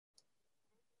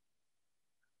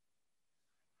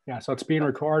Yeah, so it's being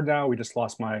recorded now. We just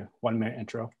lost my 1 minute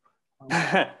intro.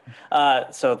 Um,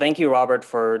 So thank you, Robert,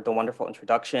 for the wonderful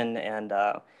introduction, and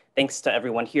thanks to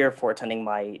everyone here for attending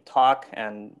my talk.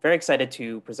 And very excited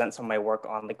to present some of my work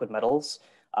on liquid metals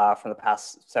from the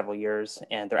past several years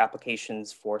and their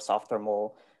applications for soft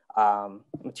thermal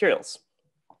materials.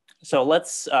 So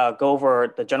let's go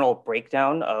over the general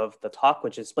breakdown of the talk,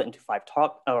 which is split into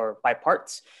five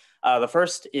parts. The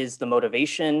first is the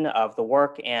motivation of the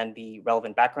work and the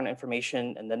relevant background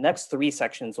information. And the next three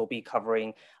sections will be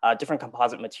covering different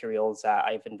composite materials that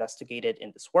I've investigated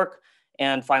in this work.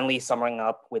 And finally, summing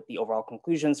up with the overall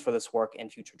conclusions for this work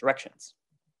and future directions.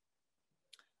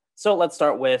 So let's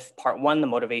start with part one, the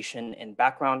motivation and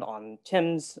background on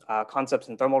TIMs, concepts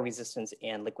in thermal resistance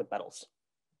and liquid metals.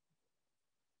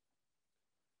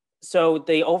 So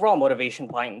the overall motivation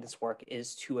behind this work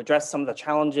is to address some of the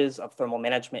challenges of thermal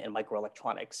management in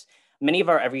microelectronics. Many of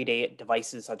our everyday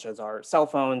devices, such as our cell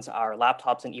phones, our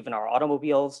laptops, and even our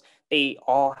automobiles, they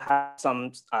all have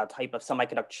some type of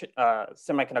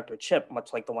semiconductor chip,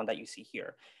 much like the one that you see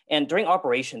here. And during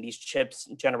operation, these chips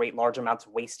generate large amounts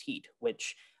of waste heat,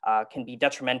 which can be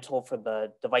detrimental for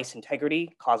the device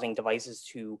integrity, causing devices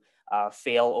to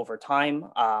fail over time,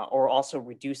 or also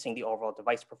reducing the overall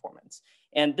device performance.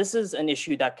 And this is an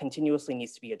issue that continuously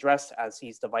needs to be addressed as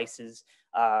these devices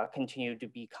continue to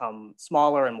become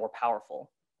smaller and more powerful.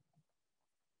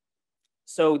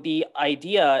 So the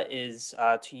idea is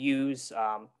to use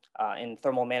in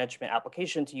thermal management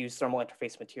application to use thermal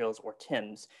interface materials or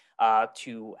TIMs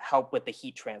to help with the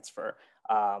heat transfer.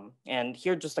 And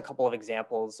here are just a couple of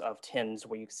examples of TIMs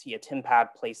where you see a TIM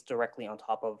pad placed directly on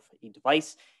top of a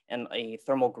device and a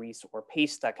thermal grease or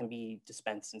paste that can be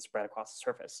dispensed and spread across the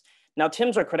surface. Now,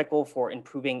 TIMs are critical for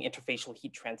improving interfacial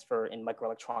heat transfer in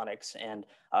microelectronics. And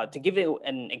to give you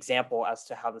an example as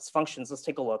to how this functions, let's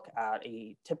take a look at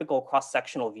a typical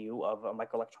cross-sectional view of a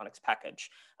microelectronics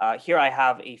package. Here I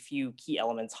have a few key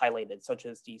elements highlighted, such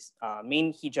as the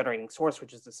main heat generating source,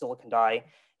 which is the silicon die.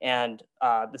 And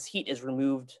this heat is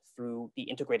removed through the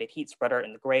integrated heat spreader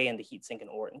in the gray and the heat sink in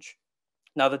orange.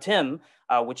 Now the TIM,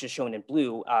 which is shown in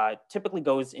blue, typically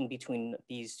goes in between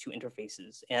these two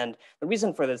interfaces. And the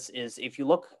reason for this is if you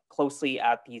look closely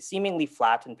at these seemingly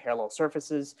flat and parallel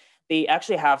surfaces, they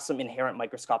actually have some inherent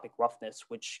microscopic roughness,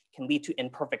 which can lead to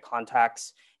imperfect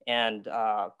contacts and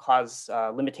cause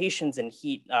limitations in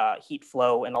heat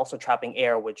flow and also trapping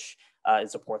air, which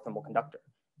is a poor thermal conductor.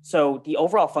 So the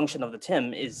overall function of the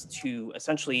TIM is to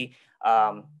essentially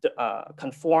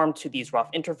conform to these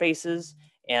rough interfaces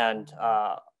and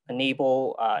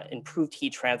enable improved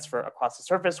heat transfer across the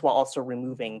surface while also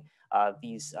removing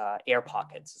these air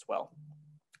pockets as well.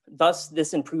 Thus,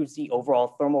 this improves the overall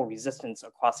thermal resistance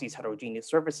across these heterogeneous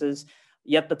surfaces,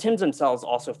 yet the TIMs themselves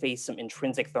also face some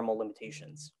intrinsic thermal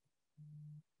limitations.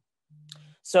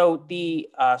 So the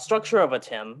structure of a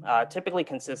TIM typically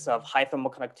consists of high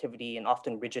thermal conductivity and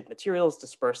often rigid materials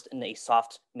dispersed in a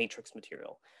soft matrix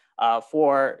material.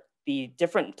 For the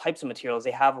different types of materials,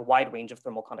 they have a wide range of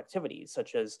thermal conductivity,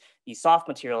 such as the soft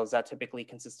materials that typically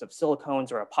consist of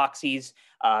silicones or epoxies.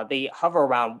 They hover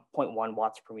around 0.1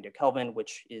 watts per meter Kelvin,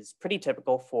 which is pretty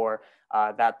typical for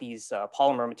that these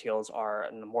polymer materials are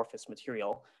an amorphous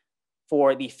material.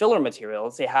 For the filler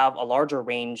materials, they have a larger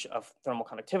range of thermal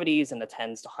conductivities in the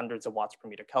tens to hundreds of watts per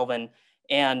meter Kelvin.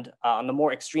 And on the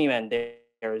more extreme end,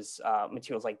 there's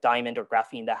materials like diamond or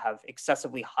graphene that have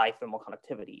excessively high thermal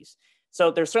conductivities. So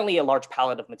there's certainly a large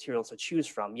palette of materials to choose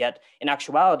from, yet in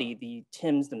actuality, the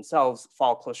TIMs themselves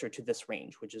fall closer to this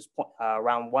range, which is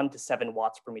around 1 to 7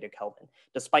 watts per meter Kelvin,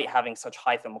 despite having such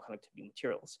high thermal conductivity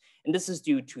materials. And this is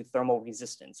due to thermal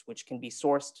resistance, which can be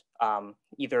sourced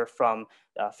either from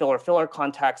filler-filler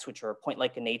contacts, which are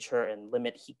point-like in nature and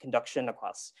limit heat conduction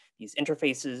across these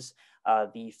interfaces,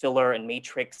 the filler and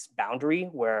matrix boundary,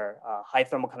 where high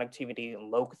thermal conductivity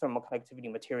and low thermal conductivity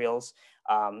materials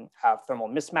have thermal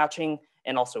mismatching,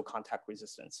 and also contact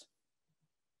resistance.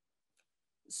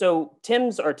 So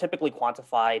TIMs are typically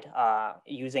quantified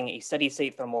using a steady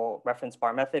state thermal reference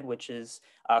bar method, which is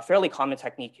a fairly common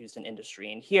technique used in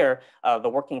industry. And here, the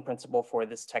working principle for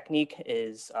this technique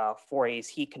is Fourier's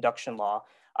heat conduction law.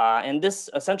 And this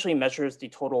essentially measures the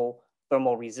total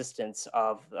thermal resistance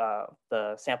of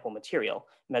the sample material,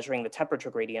 measuring the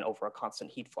temperature gradient over a constant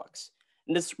heat flux.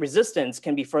 And this resistance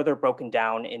can be further broken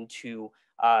down into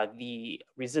the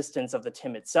resistance of the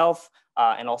TIM itself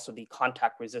and also the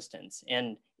contact resistance.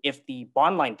 And if the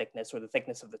bond line thickness or the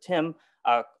thickness of the TIM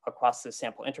across the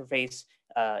sample interface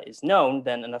is known,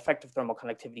 then an effective thermal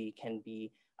conductivity can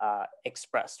be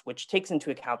expressed, which takes into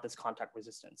account this contact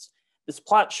resistance. This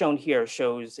plot shown here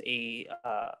shows a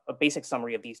basic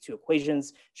summary of these two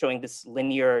equations, showing this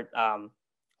linear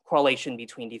correlation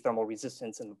between the thermal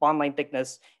resistance and the bond line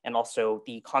thickness, and also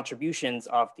the contributions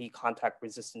of the contact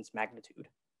resistance magnitude.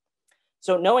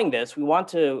 So knowing this, we want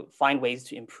to find ways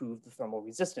to improve the thermal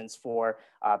resistance for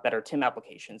better TIM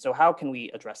applications. So how can we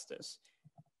address this?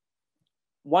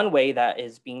 One way that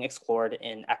is being explored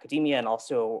in academia and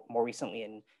also more recently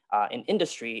in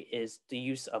industry is the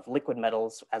use of liquid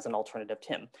metals as an alternative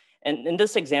TIM. And in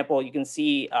this example, you can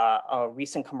see a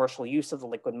recent commercial use of the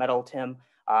liquid metal TIM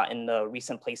in the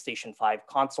recent PlayStation 5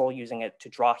 console, using it to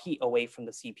draw heat away from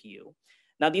the CPU.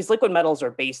 Now, these liquid metals are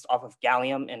based off of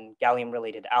gallium and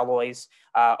gallium-related alloys,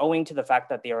 owing to the fact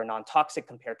that they are non-toxic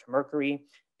compared to mercury.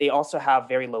 They also have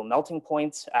very low melting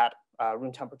points at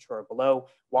room temperature or below,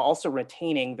 while also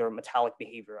retaining their metallic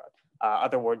behavior,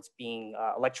 other words, being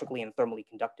electrically and thermally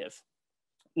conductive.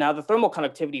 Now, the thermal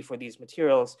conductivity for these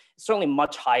materials is certainly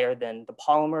much higher than the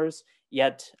polymers,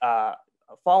 yet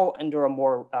fall under a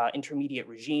more intermediate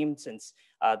regime, since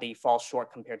they fall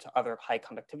short compared to other high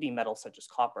conductivity metals such as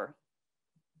copper.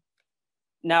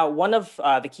 Now, one of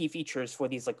the key features for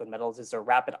these liquid metals is their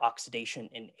rapid oxidation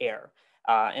in air.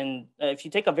 And if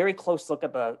you take a very close look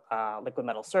at the liquid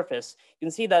metal surface, you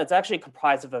can see that it's actually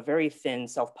comprised of a very thin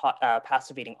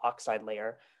self-passivating oxide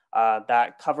layer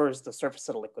that covers the surface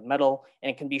of the liquid metal,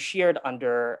 and it can be sheared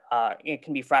under, it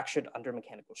can be fractured under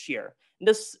mechanical shear. And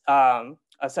this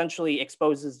essentially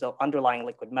exposes the underlying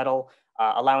liquid metal,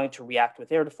 allowing it to react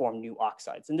with air to form new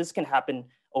oxides. And this can happen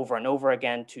over and over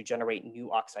again to generate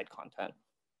new oxide content.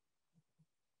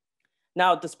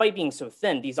 Now, despite being so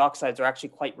thin, these oxides are actually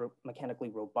quite mechanically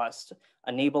robust,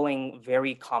 enabling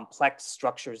very complex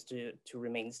structures to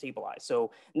remain stabilized. So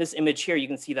in this image here, you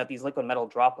can see that these liquid metal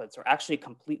droplets are actually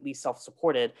completely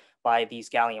self-supported by these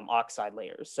gallium oxide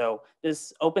layers. So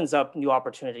this opens up new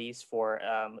opportunities for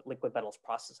liquid metals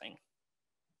processing.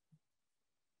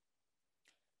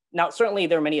 Now, certainly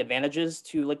there are many advantages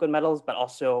to liquid metals, but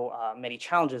also many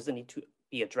challenges that need to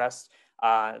be addressed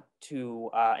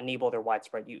to enable their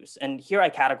widespread use. And here I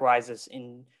categorize this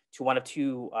into one of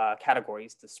two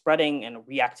categories: the spreading and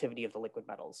reactivity of the liquid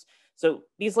metals. So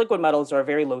these liquid metals are a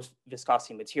very low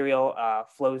viscosity material,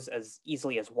 flows as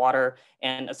easily as water,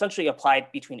 and essentially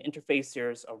applied between interface,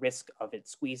 there's a risk of it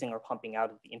squeezing or pumping out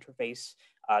of the interface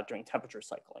during temperature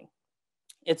cycling.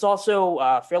 It's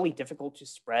also fairly difficult to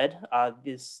spread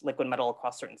this liquid metal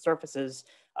across certain surfaces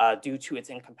due to its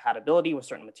incompatibility with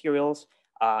certain materials.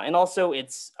 And also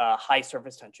its high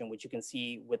surface tension, which you can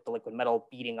see with the liquid metal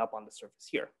beating up on the surface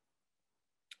here.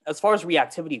 As far as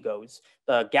reactivity goes,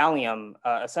 the gallium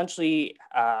essentially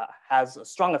has a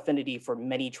strong affinity for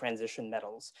many transition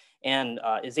metals and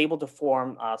is able to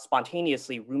form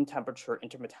spontaneously room temperature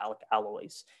intermetallic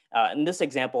alloys. In this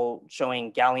example,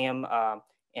 showing gallium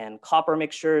and copper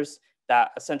mixtures that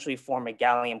essentially form a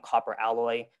gallium copper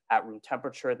alloy at room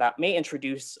temperature that may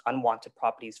introduce unwanted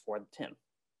properties for the TIM.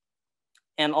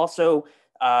 And also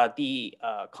the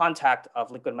contact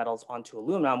of liquid metals onto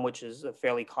aluminum, which is a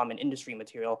fairly common industry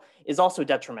material, is also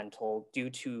detrimental due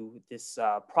to this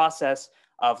process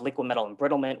of liquid metal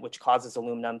embrittlement, which causes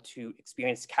aluminum to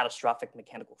experience catastrophic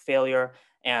mechanical failure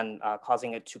and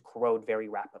causing it to corrode very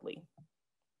rapidly.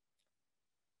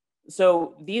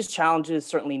 So these challenges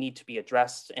certainly need to be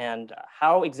addressed, and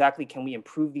how exactly can we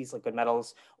improve these liquid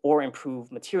metals or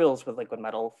improve materials with liquid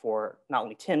metal for not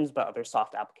only TIMs, but other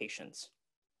soft applications?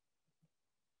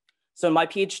 So in my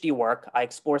PhD work, I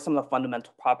explore some of the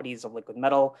fundamental properties of liquid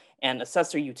metal and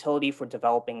assess their utility for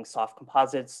developing soft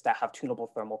composites that have tunable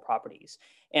thermal properties.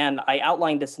 And I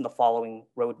outlined this in the following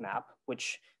roadmap,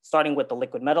 which, starting with the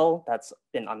liquid metal that's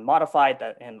been unmodified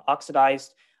and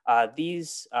oxidized,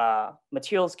 these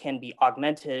materials can be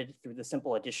augmented through the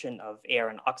simple addition of air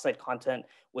and oxide content,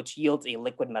 which yields a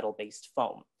liquid metal-based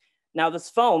foam. Now, this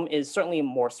foam is certainly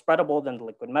more spreadable than the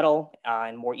liquid metal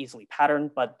and more easily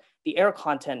patterned, but the air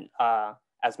content,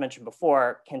 as mentioned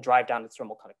before, can drive down its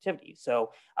thermal conductivity.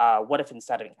 So what if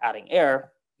instead of adding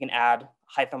air, you can add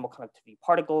high thermal conductivity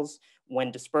particles?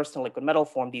 When dispersed in liquid metal,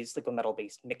 form these liquid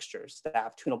metal-based mixtures that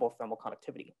have tunable thermal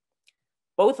conductivity.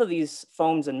 Both of these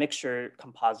foams and mixture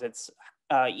composites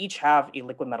each have a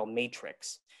liquid metal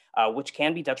matrix, which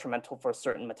can be detrimental for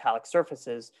certain metallic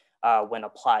surfaces when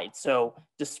applied. So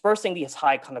dispersing these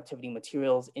high conductivity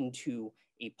materials into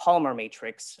a polymer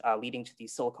matrix, leading to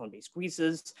these silicone-based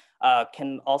greases,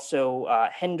 can also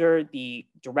hinder the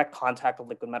direct contact of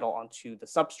liquid metal onto the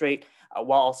substrate,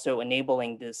 while also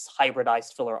enabling this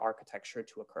hybridized filler architecture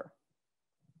to occur.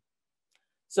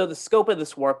 So the scope of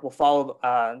this work will follow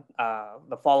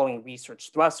the following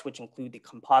research thrusts, which include the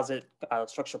composite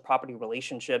structure property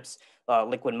relationships,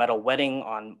 liquid metal wetting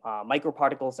on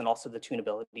microparticles, and also the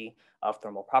tunability of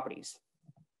thermal properties.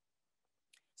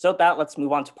 So with that, let's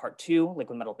move on to part 2,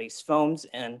 liquid metal-based foams.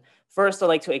 And first, I'd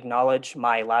like to acknowledge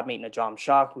my lab mate, Najam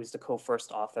Shah, who is the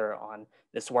co-first author on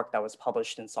this work that was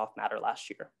published in Soft Matter last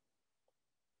year.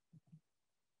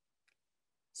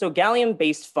 So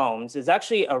gallium-based foams is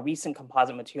actually a recent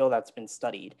composite material that's been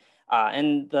studied.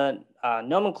 And the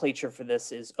nomenclature for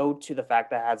this is owed to the fact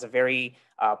that it has a very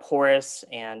porous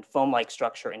and foam-like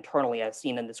structure internally, as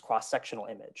seen in this cross-sectional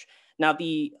image. Now,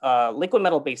 the liquid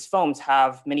metal-based foams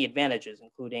have many advantages,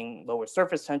 including lower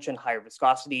surface tension, higher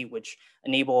viscosity, which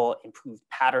enable improved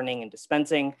patterning and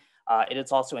dispensing. It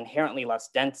is also inherently less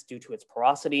dense due to its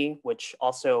porosity, which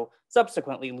also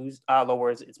subsequently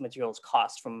lowers its materials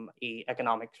cost from an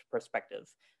economic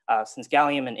perspective, since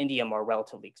gallium and indium are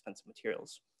relatively expensive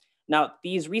materials. Now,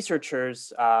 these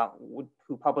researchers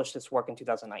who published this work in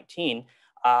 2019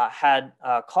 had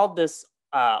called this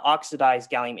oxidized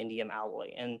gallium-indium alloy.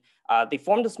 And they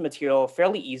formed this material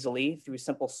fairly easily through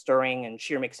simple stirring and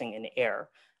shear mixing in air.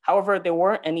 However, there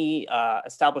weren't any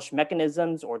established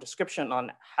mechanisms or description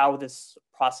on how this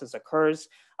process occurs.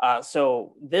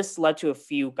 So this led to a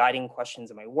few guiding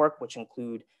questions in my work, which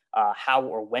include how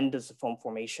or when does the foam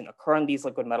formation occur in these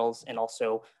liquid metals, and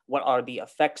also what are the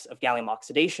effects of gallium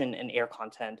oxidation and air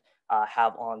content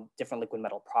have on different liquid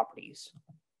metal properties.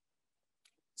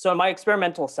 So in my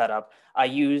experimental setup, I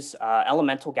use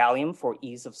elemental gallium for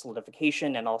ease of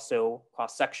solidification and also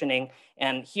cross-sectioning.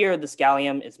 And here, this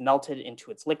gallium is melted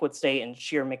into its liquid state and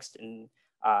shear mixed in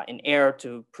air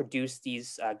to produce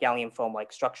these gallium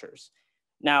foam-like structures.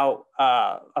 Now,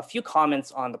 a few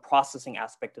comments on the processing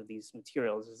aspect of these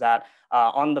materials is that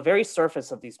on the very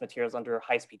surface of these materials under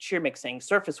high-speed shear mixing,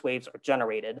 surface waves are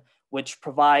generated, which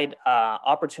provide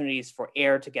opportunities for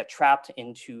air to get trapped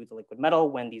into the liquid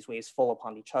metal when these waves fall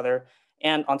upon each other.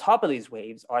 And on top of these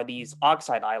waves are these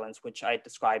oxide islands, which I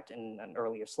described in an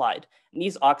earlier slide. And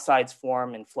these oxides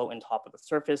form and float on top of the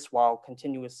surface while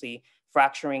continuously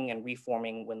fracturing and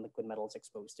reforming when liquid metal is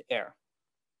exposed to air.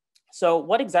 So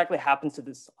what exactly happens to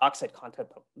this oxide content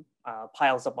that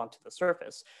piles up onto the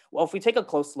surface? Well, if we take a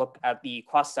close look at the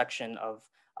cross-section of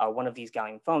one of these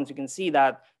gallium foams, you can see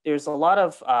that there's a lot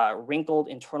of wrinkled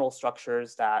internal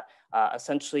structures that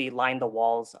essentially line the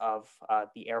walls of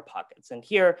the air pockets. And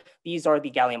here, these are the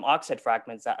gallium oxide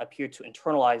fragments that appear to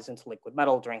internalize into liquid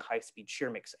metal during high-speed shear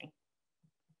mixing.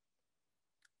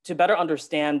 To better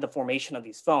understand the formation of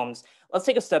these foams, let's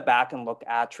take a step back and look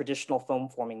at traditional foam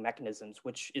forming mechanisms,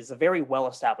 which is a very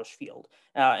well-established field.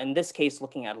 In this case,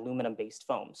 looking at aluminum-based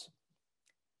foams.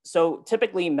 So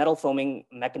typically, metal foaming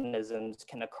mechanisms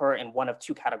can occur in one of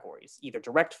two categories, either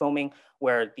direct foaming,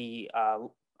 where the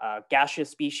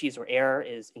gaseous species or air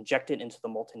is injected into the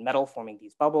molten metal, forming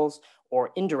these bubbles,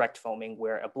 or indirect foaming,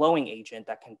 where a blowing agent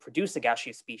that can produce a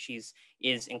gaseous species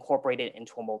is incorporated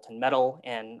into a molten metal,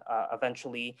 and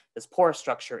eventually this porous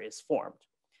structure is formed.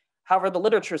 However, the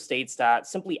literature states that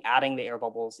simply adding the air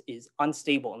bubbles is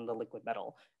unstable in the liquid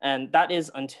metal, and that is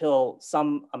until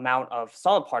some amount of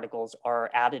solid particles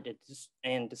are added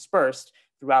and dispersed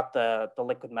throughout the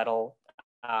liquid metal.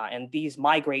 And these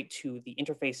migrate to the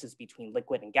interfaces between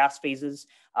liquid and gas phases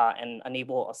and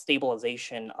enable a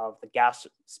stabilization of the gas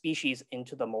species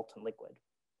into the molten liquid.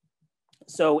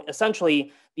 So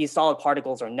essentially, these solid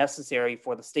particles are necessary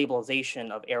for the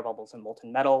stabilization of air bubbles in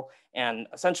molten metal. And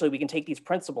essentially, we can take these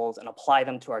principles and apply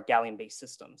them to our gallium-based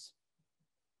systems.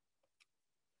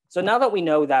 So now that we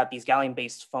know that these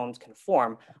gallium-based foams can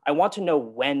form, I want to know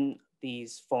when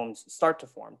these foams start to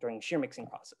form during shear mixing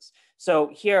process. So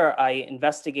here I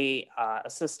investigate a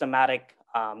systematic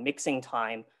mixing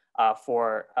time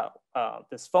for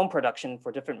this foam production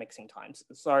for different mixing times,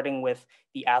 starting with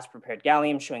the as prepared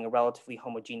gallium showing a relatively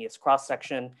homogeneous cross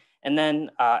section. And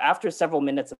then after several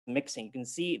minutes of mixing, you can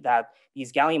see that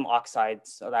these gallium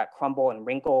oxides that crumble and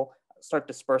wrinkle start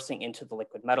dispersing into the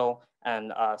liquid metal,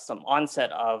 and some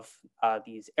onset of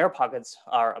these air pockets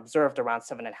are observed around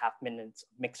 7.5 minutes of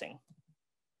mixing.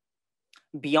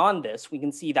 Beyond this, we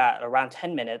can see that around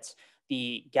 10 minutes,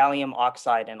 the gallium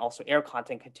oxide and also air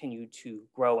content continue to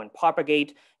grow and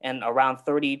propagate, and around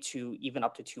 30 to even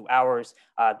up to 2 hours,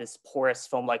 this porous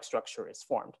foam-like structure is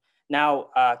formed. Now,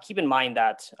 keep in mind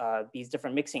that these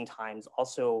different mixing times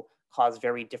also cause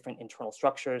very different internal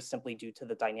structures simply due to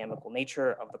the dynamical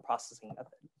nature of the processing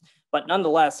method. But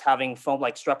nonetheless, having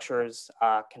foam-like structures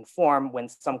can form when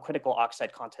some critical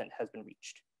oxide content has been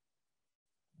reached.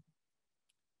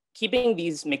 Keeping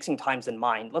these mixing times in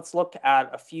mind, let's look at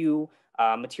a few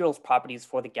materials properties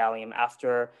for the gallium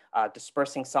after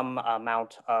dispersing some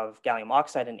amount of gallium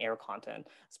oxide and air content,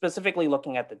 specifically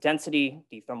looking at the density,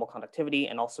 the thermal conductivity,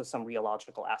 and also some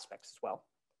rheological aspects as well.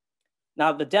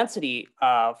 Now, the density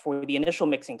for the initial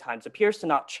mixing times appears to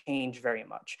not change very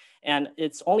much. And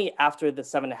it's only after the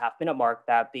 7.5-minute mark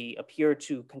that they appear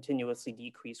to continuously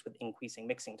decrease with increasing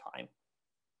mixing time.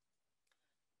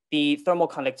 The thermal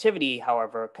conductivity,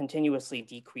 however, continuously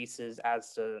decreases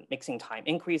as the mixing time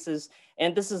increases.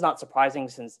 And this is not surprising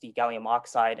since the gallium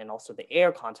oxide and also the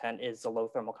air content is a low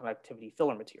thermal conductivity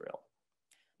filler material.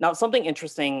 Now, something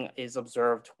interesting is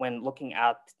observed when looking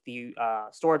at the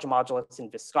storage modulus and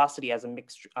viscosity as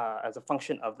a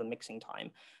function of the mixing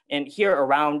time. And here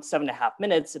around 7.5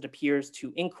 minutes, it appears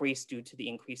to increase due to the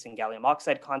increase in gallium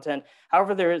oxide content.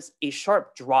 However, there is a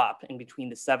sharp drop in between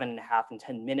the 7.5 and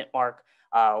 10-minute mark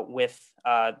with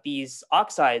these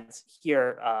oxides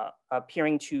here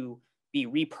appearing to be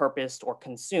repurposed or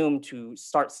consumed to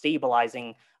start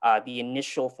stabilizing the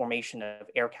initial formation of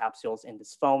air capsules in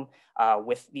this foam,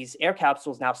 with these air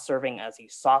capsules now serving as a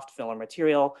soft filler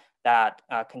material that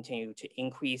continue to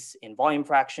increase in volume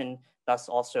fraction, thus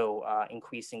also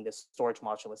increasing the storage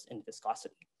modulus in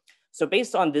viscosity. So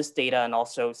based on this data and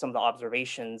also some of the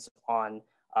observations on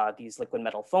these liquid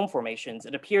metal foam formations,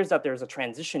 it appears that there's a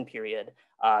transition period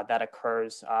that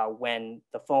occurs when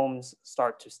the foams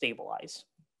start to stabilize.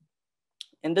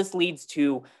 And this leads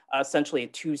to essentially a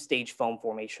two-stage foam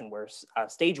formation where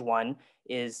stage one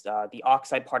is the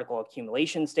oxide particle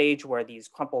accumulation stage, where these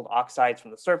crumpled oxides from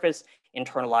the surface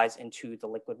internalize into the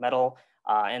liquid metal.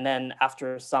 And then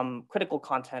after some critical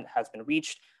content has been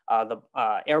reached, the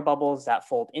air bubbles that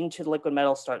fold into the liquid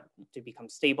metal start to become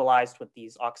stabilized with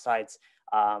these oxides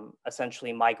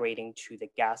essentially migrating to the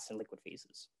gas and liquid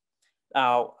phases.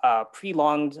 Now,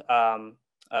 prolonged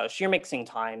shear mixing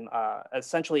time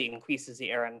essentially increases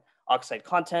the air and oxide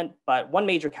content, but one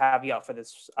major caveat for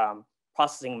this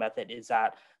processing method is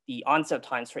that the onset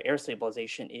times for air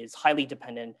stabilization is highly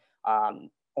dependent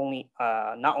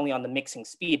not only on the mixing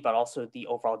speed, but also the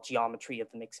overall geometry of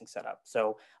the mixing setup.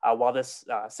 So while this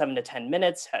 7 to 10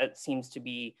 minutes seems to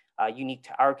be unique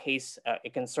to our case,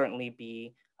 it can certainly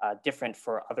be different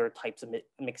for other types of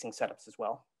mixing setups as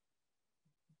well.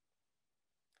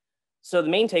 So the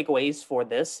main takeaways for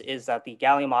this is that the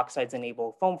gallium oxides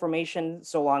enable foam formation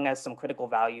so long as some critical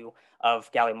value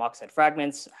of gallium oxide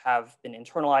fragments have been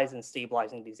internalized and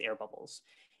stabilizing these air bubbles.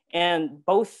 And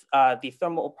both the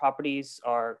thermal properties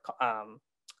are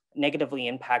negatively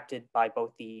impacted by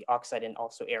both the oxide and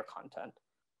also air content.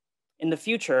 In the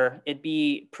future, it'd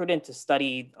be prudent to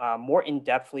study more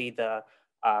in-depthly the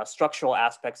structural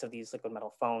aspects of these liquid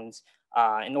metal foams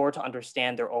in order to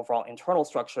understand their overall internal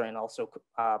structure and also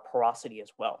porosity as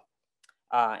well.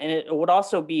 And it would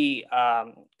also be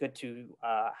good to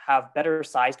have better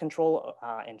size control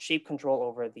and shape control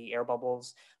over the air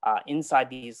bubbles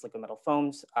inside these liquid metal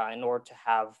foams in order to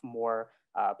have more,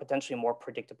 potentially more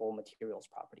predictable materials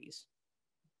properties.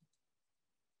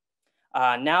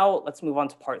 Now let's move on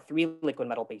to part 3, liquid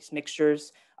metal based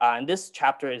mixtures. And this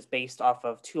chapter is based off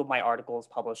of 2 of my articles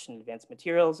published in Advanced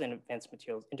Materials and Advanced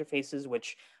Materials Interfaces,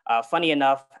 which funny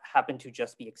enough happened to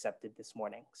just be accepted this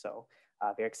morning. So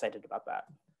very excited about that.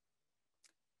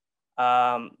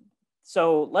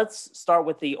 So let's start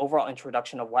with the overall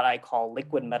introduction of what I call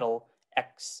liquid metal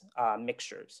X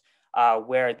mixtures,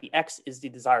 where the X is the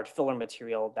desired filler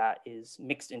material that is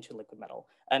mixed into liquid metal.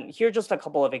 And here are just a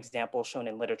couple of examples shown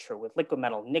in literature with liquid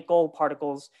metal nickel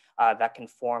particles that can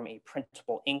form a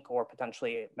printable ink or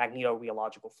potentially a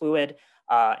magnetorheological fluid,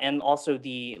 and also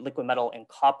the liquid metal and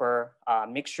copper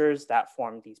mixtures that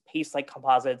form these paste-like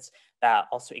composites that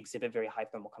also exhibit very high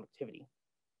thermal conductivity.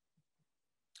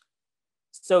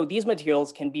 So these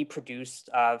materials can be produced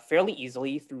fairly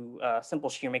easily through a simple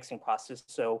shear mixing process.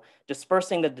 So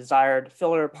dispersing the desired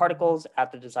filler particles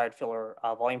at the desired filler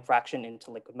volume fraction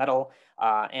into liquid metal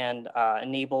and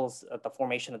enables the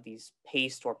formation of these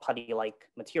paste or putty-like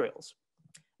materials.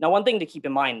 Now, one thing to keep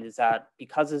in mind is that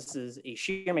because this is a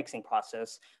shear mixing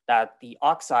process, that the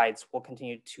oxides will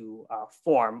continue to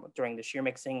form during the shear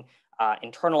mixing,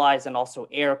 internalize, and also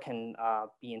air can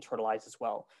be internalized as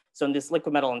well. So in this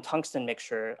liquid metal and tungsten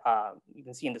mixture, you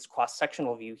can see in this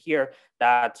cross-sectional view here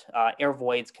that air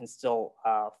voids can still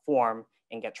form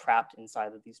and get trapped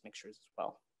inside of these mixtures as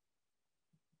well.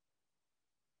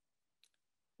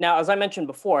 Now, as I mentioned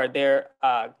before,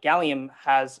 gallium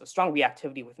has a strong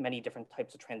reactivity with many different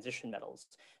types of transition metals.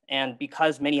 And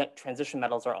because many transition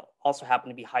metals also happen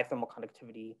to be high thermal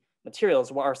conductivity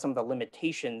materials, what are some of the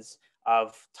limitations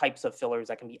of types of fillers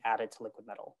that can be added to liquid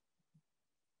metal?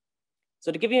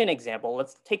 So to give you an example,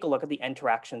 let's take a look at the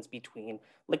interactions between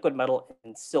liquid metal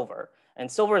and silver. And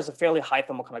silver is a fairly high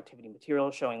thermal conductivity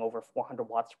material showing over 400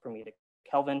 watts per meter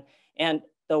Kelvin. And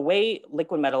the way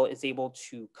liquid metal is able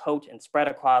to coat and spread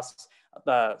across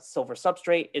the silver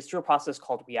substrate is through a process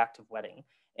called reactive wetting.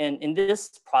 And in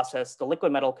this process, the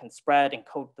liquid metal can spread and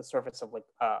coat the surface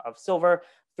of silver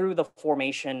through the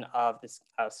formation of this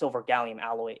silver gallium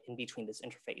alloy in between this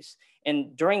interface.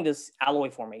 And during this alloy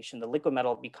formation, the liquid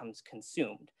metal becomes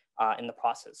consumed in the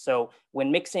process. So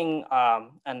when mixing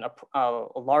a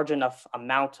large enough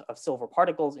amount of silver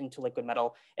particles into liquid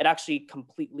metal, it actually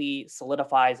completely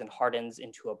solidifies and hardens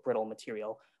into a brittle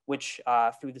material, which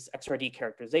through this XRD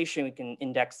characterization, we can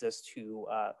index this to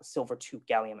silver 2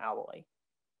 gallium alloy.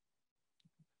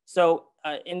 So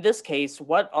in this case,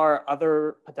 what are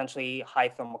other potentially high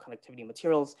thermal conductivity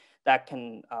materials that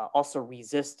can also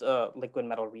resist liquid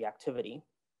metal reactivity?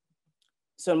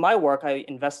 So in my work, I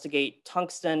investigate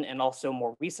tungsten and also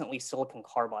more recently silicon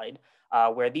carbide,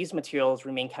 where these materials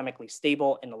remain chemically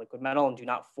stable in the liquid metal and do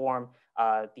not form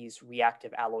these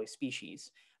reactive alloy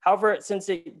species. However, since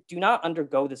they do not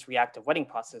undergo this reactive wetting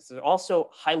process, they're also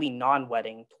highly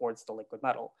non-wetting towards the liquid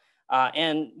metal.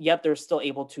 And yet they're still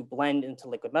able to blend into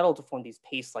liquid metal to form these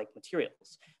paste-like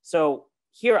materials. So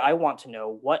here I want to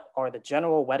know, what are the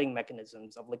general wetting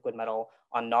mechanisms of liquid metal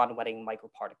on non-wetting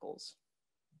microparticles?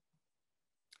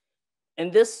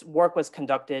 And this work was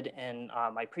conducted in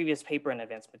my previous paper in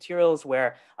Advanced Materials,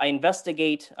 where I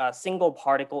investigate single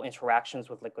particle interactions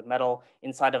with liquid metal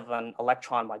inside of an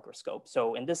electron microscope.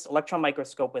 So in this electron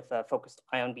microscope with a focused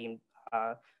ion beam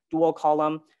dual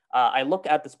column, I look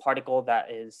at this particle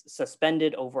that is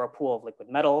suspended over a pool of liquid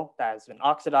metal that has been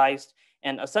oxidized,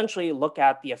 and essentially look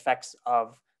at the effects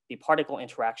of the particle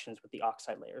interactions with the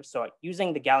oxide layers. So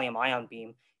using the gallium ion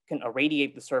beam, can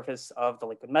irradiate the surface of the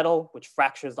liquid metal, which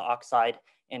fractures the oxide.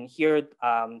 And here,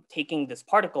 taking this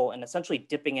particle and essentially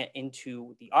dipping it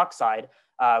into the oxide,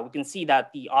 we can see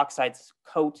that the oxides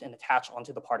coat and attach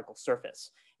onto the particle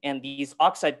surface. And these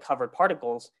oxide-covered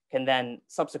particles can then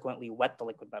subsequently wet the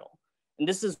liquid metal. And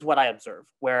this is what I observe,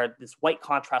 where this white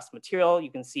contrast material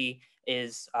you can see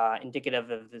is indicative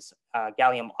of this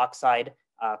gallium oxide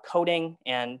coating,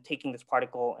 and taking this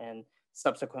particle and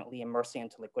subsequently immersing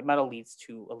into liquid metal leads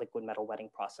to a liquid metal wetting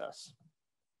process.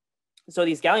 So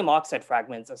these gallium oxide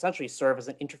fragments essentially serve as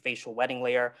an interfacial wetting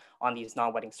layer on these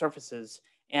non-wetting surfaces.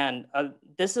 And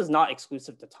this is not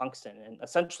exclusive to tungsten, and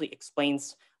essentially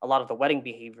explains a lot of the wetting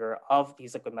behavior of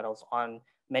these liquid metals on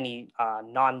many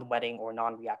non-wetting or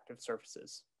non-reactive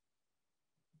surfaces.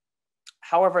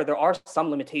 However, there are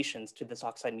some limitations to this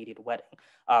oxide-mediated wetting,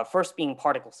 first being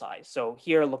particle size. So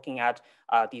here looking at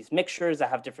these mixtures that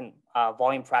have different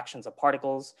volume fractions of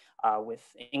particles, with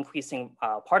increasing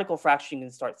particle fraction, you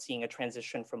can start seeing a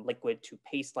transition from liquid to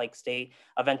paste-like state,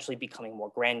 eventually becoming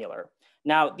more granular.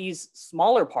 Now, these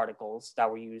smaller particles that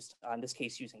were used, in this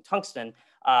case using tungsten,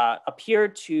 appear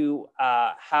to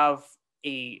have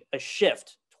a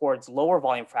shift towards lower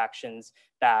volume fractions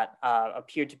that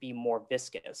appear to be more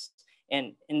viscous.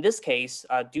 And in this case,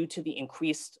 due to the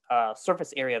increased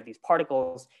surface area of these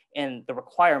particles and the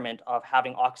requirement of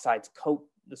having oxides coat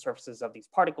the surfaces of these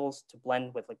particles to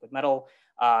blend with liquid metal,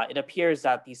 it appears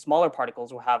that these smaller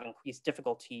particles will have increased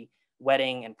difficulty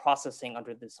wetting and processing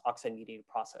under this oxide-mediated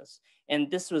process.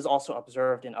 And this was also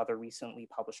observed in other recently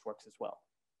published works as well.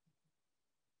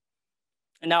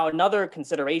 And now another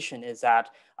consideration is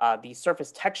that the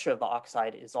surface texture of the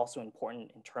oxide is also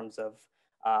important in terms of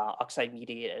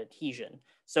oxide-mediated adhesion.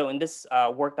 So in this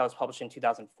work that was published in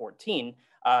 2014,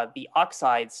 the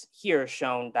oxides here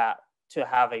shown that to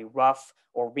have a rough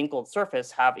or wrinkled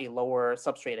surface have a lower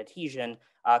substrate adhesion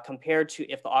compared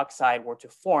to if the oxide were to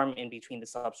form in between the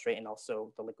substrate and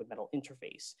also the liquid metal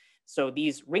interface. So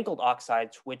these wrinkled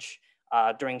oxides, which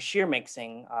during shear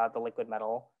mixing the liquid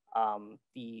metal,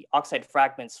 the oxide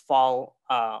fragments fall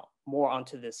more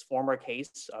onto this former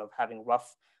case of having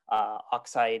rough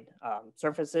oxide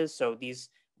surfaces. So these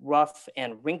rough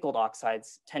and wrinkled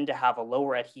oxides tend to have a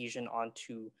lower adhesion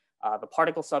onto the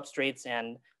particle substrates,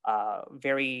 and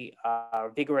very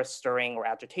vigorous stirring or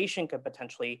agitation could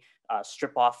potentially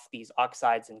strip off these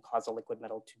oxides and cause a liquid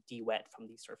metal to de-wet from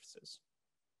these surfaces.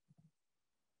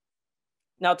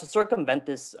 Now, to circumvent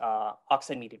this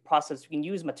oxide-mediated process, we can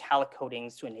use metallic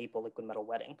coatings to enable liquid metal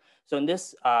wetting. So in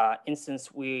this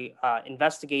instance, we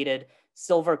investigated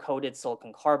silver-coated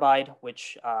silicon carbide,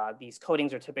 which these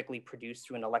coatings are typically produced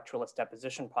through an electrolysis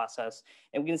deposition process.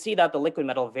 And we can see that the liquid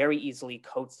metal very easily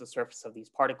coats the surface of these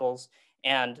particles.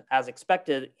 And as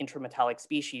expected, intermetallic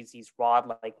species, these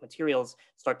rod-like materials,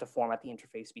 start to form at the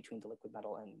interface between the liquid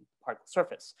metal and particle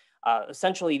surface.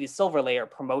 Essentially, the silver layer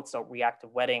promotes a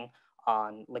reactive wetting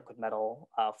on liquid metal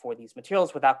for these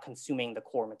materials without consuming the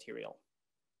core material.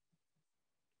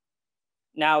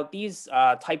 Now, these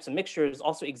types of mixtures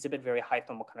also exhibit very high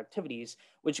thermal conductivities,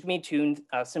 which can be tuned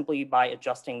simply by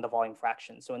adjusting the volume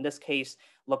fraction. So in this case,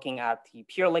 looking at the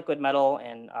pure liquid metal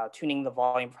and tuning the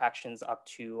volume fractions up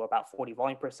to about 40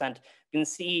 volume%, you can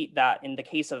see that in the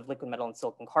case of liquid metal and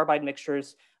silicon carbide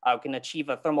mixtures, we can achieve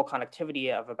a thermal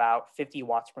conductivity of about 50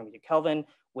 watts per meter Kelvin,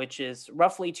 which is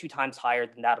roughly 2 times higher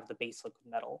than that of the base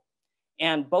liquid metal.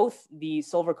 And both the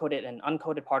silver-coated and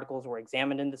uncoated particles were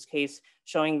examined in this case,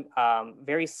 showing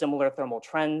very similar thermal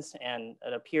trends. And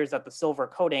it appears that the silver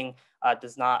coating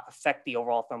does not affect the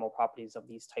overall thermal properties of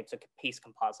these types of paste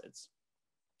composites.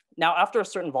 Now, after a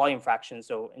certain volume fraction,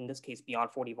 so in this case, beyond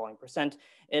 40 volume%,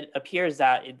 it appears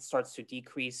that it starts to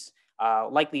decrease,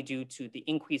 likely due to the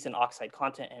increase in oxide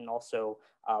content and also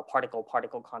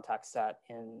particle-particle contacts that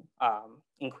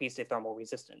increase the thermal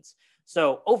resistance.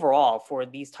 So overall, for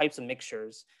these types of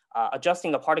mixtures,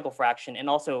 adjusting the particle fraction and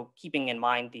also keeping in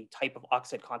mind the type of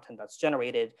oxide content that's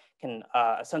generated can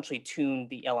essentially tune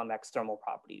the LMX thermal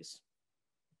properties.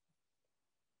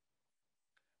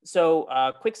 So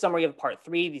quick summary of part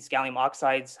 3, these gallium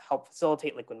oxides help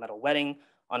facilitate liquid metal wetting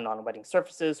on non-wetting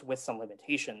surfaces with some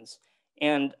limitations,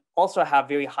 and also have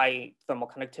very high thermal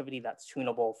conductivity that's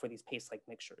tunable for these paste-like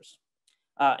mixtures.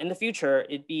 In the future,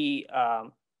 it'd be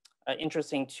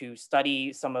interesting to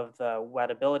study some of the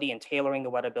wettability and tailoring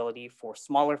the wettability for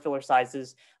smaller filler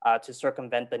sizes to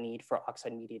circumvent the need for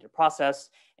oxide-mediated process,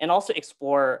 and also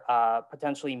explore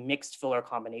potentially mixed filler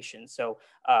combinations. So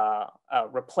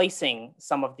replacing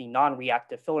some of the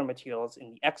non-reactive filler materials in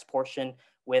the X portion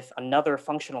with another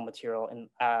functional material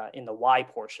in the Y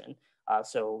portion.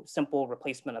 So simple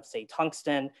replacement of, say,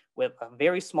 tungsten with a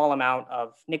very small amount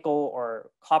of nickel or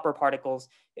copper particles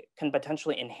can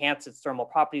potentially enhance its thermal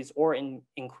properties or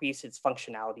increase its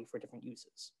functionality for different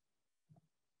uses.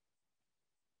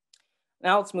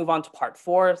 Now let's move on to part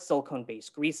 4,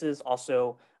 silicone-based greases,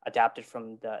 also adapted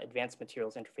from the Advanced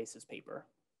Materials Interfaces paper.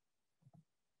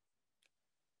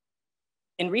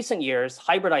 In recent years,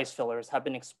 hybridized fillers have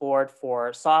been explored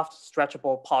for soft,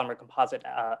 stretchable polymer composite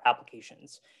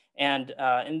applications. And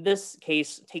in this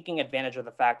case, taking advantage of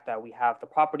the fact that we have the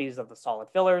properties of the solid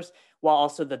fillers, while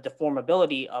also the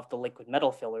deformability of the liquid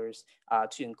metal fillers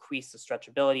to increase the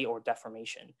stretchability or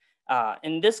deformation.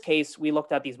 In this case, we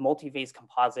looked at these multi-phase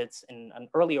composites in an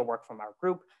earlier work from our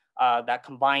group that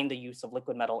combined the use of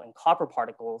liquid metal and copper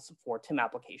particles for TIM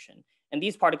application. And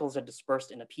these particles are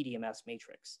dispersed in a PDMS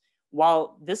matrix.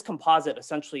 While this composite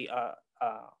essentially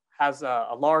has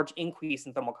a large increase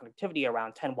in thermal conductivity,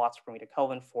 around 10 watts per meter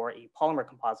Kelvin for a polymer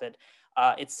composite,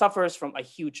 it suffers from a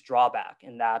huge drawback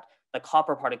in that the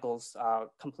copper particles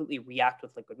completely react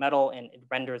with liquid metal, and it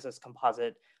renders this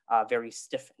composite very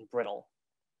stiff and brittle.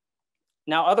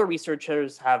 Now, other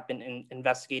researchers have been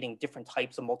investigating different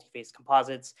types of multi-phase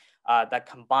composites that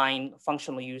combine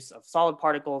functional use of solid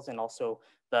particles and also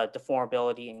the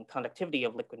deformability and conductivity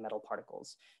of liquid metal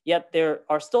particles. Yet there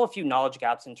are still a few knowledge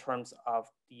gaps in terms of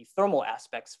the thermal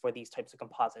aspects for these types of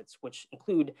composites, which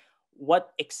include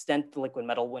what extent the liquid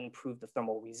metal will improve the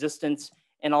thermal resistance,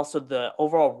 and also the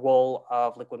overall role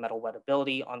of liquid metal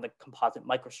wettability on the composite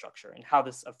microstructure and how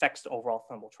this affects the overall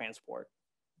thermal transport.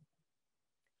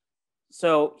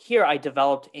 So here I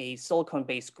developed a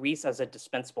silicone-based grease as a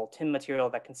dispensable TIM material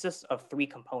that consists of 3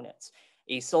 components: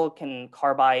 a silicon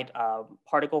carbide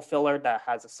particle filler that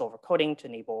has a silver coating to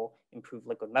enable improved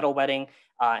liquid metal wetting,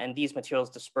 and these materials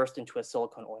dispersed into a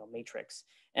silicone oil matrix.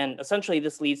 And essentially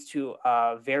this leads to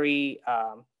a very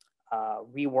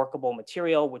reworkable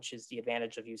material, which is the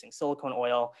advantage of using silicone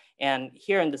oil. And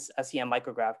here in this SEM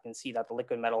micrograph, you can see that the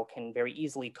liquid metal can very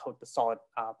easily coat the solid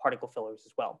particle fillers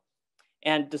as well.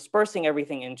 And dispersing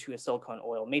everything into a silicone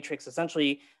oil matrix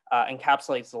essentially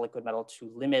encapsulates the liquid metal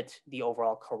to limit the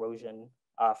overall corrosion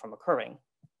from occurring.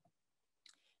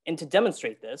 And to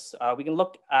demonstrate this, we can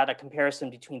look at a comparison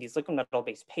between these liquid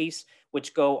metal-based pastes,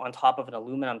 which go on top of an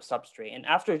aluminum substrate. And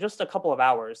after just a couple of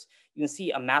hours, you can see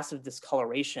a massive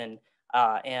discoloration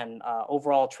and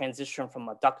overall transition from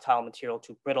a ductile material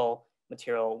to brittle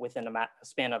material within a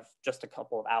span of just a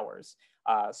couple of hours.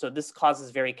 So this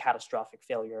causes very catastrophic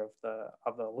failure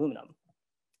of the aluminum.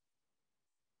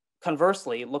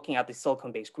 Conversely, looking at the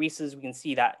silicone-based greases, we can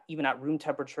see that even at room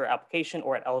temperature application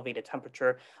or at elevated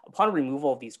temperature, upon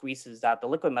removal of these greases, that the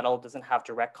liquid metal doesn't have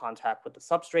direct contact with the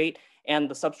substrate, and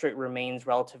the substrate remains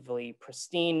relatively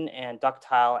pristine and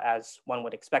ductile as one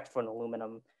would expect for an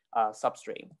aluminum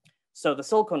substrate. So the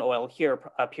silicone oil here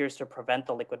appears to prevent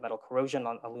the liquid metal corrosion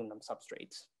on aluminum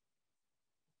substrates.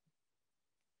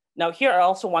 Now here I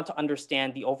also want to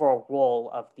understand the overall role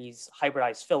of these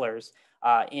hybridized fillers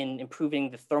in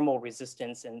improving the thermal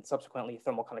resistance and subsequently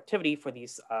thermal conductivity for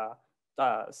these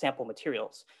sample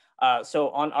materials. So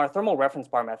on our thermal reference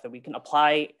bar method, we can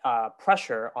apply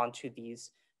pressure onto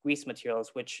these grease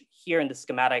materials, which here in the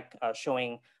schematic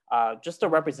showing just a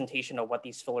representation of what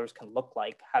these fillers can look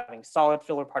like, having solid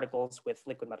filler particles with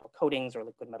liquid metal coatings or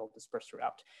liquid metal dispersed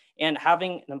throughout. And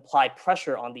having an applied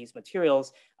pressure on these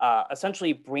materials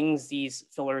essentially brings these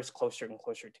fillers closer and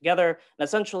closer together, and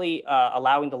essentially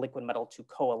allowing the liquid metal to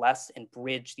coalesce and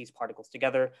bridge these particles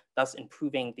together, thus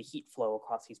improving the heat flow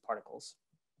across these particles.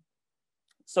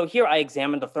 So here I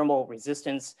examined the thermal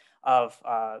resistance of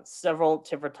several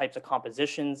different types of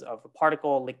compositions of a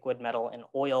particle, liquid metal, and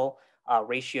oil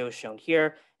ratios shown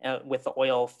here, with the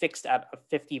oil fixed at a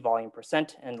 50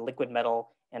 volume% and liquid metal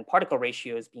and particle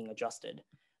ratios being adjusted.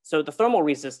 So the thermal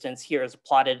resistance here is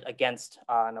plotted against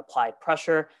an applied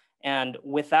pressure, and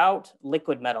without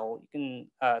liquid metal, you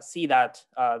can see that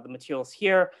the materials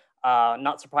here,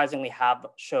 not surprisingly,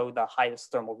 show the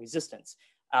highest thermal resistance.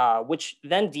 Which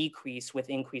then decrease with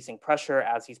increasing pressure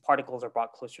as these particles are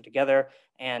brought closer together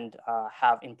and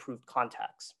have improved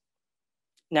contacts.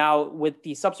 Now, with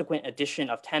the subsequent addition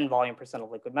of 10 volume%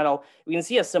 of liquid metal, we can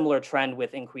see a similar trend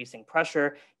with increasing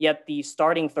pressure, yet the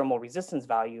starting thermal resistance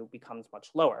value becomes much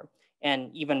lower, and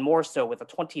even more so with a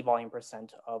 20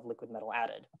 volume% of liquid metal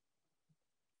added.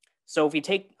 So if we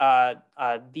take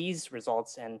these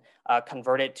results and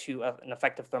convert it to an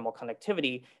effective thermal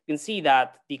conductivity, you can see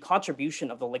that the contribution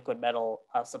of the liquid metal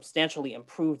substantially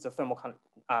improves the thermal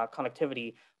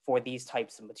conductivity for these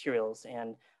types of materials.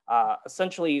 And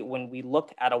essentially, when we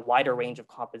look at a wider range of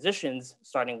compositions,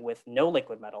 starting with no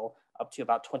liquid metal up to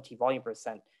about 20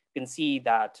 volume%, you can see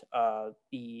that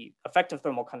the effective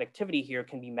thermal conductivity here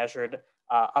can be measured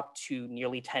up to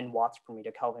nearly 10 watts per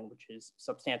meter Kelvin, which is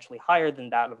substantially higher than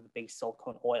that of the base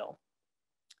silicone oil.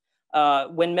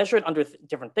 When measured under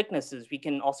different thicknesses, we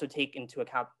can also take into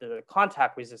account the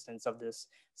contact resistance of this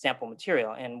sample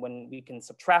material. And when we can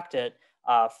subtract it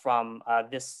from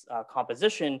this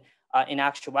composition, in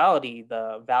actuality,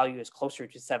 the value is closer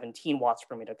to 17 watts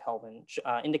per meter Kelvin,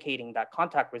 indicating that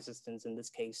contact resistance in this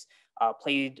case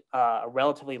played a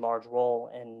relatively large role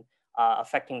in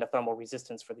affecting the thermal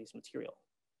resistance for these materials.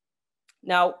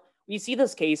 Now, we see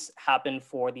this case happen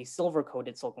for the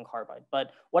silver-coated silicon carbide,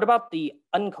 but what about the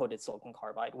uncoated silicon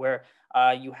carbide, where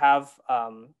you have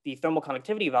the thermal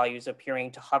conductivity values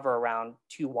appearing to hover around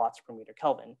 2 watts per meter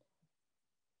Kelvin?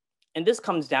 And this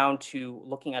comes down to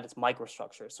looking at its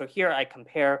microstructure. So here I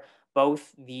compare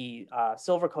both the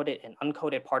silver-coated and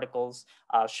uncoated particles,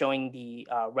 showing the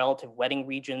relative wetting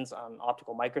regions on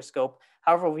optical microscope.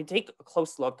 However, if we take a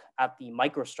close look at the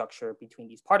microstructure between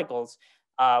these particles,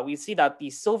 we see that the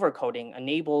silver coating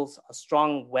enables a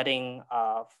strong wetting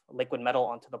of liquid metal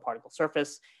onto the particle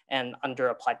surface. And under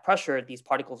applied pressure, these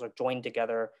particles are joined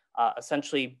together,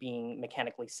 essentially being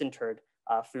mechanically sintered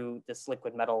through this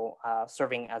liquid metal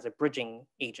serving as a bridging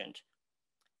agent.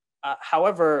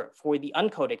 However, for the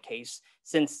uncoated case,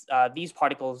 since these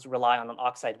particles rely on an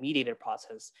oxide-mediated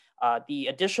process, the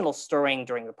additional stirring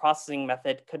during the processing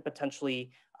method could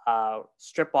potentially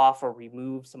strip off or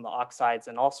remove some of the oxides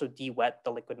and also de-wet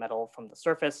the liquid metal from the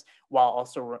surface, while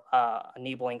also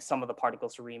enabling some of the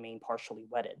particles to remain partially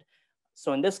wetted.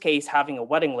 So in this case, having a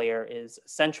wetting layer is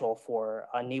essential for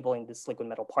enabling this liquid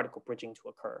metal particle bridging to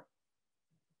occur.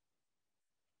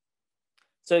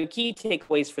 So the key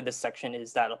takeaways for this section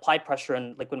is that applied pressure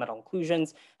and liquid metal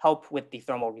inclusions help with the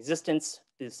thermal resistance.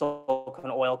 The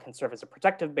silicone oil can serve as a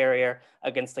protective barrier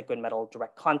against liquid metal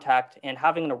direct contact, and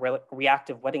having a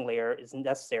reactive wetting layer is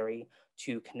necessary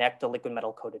to connect the liquid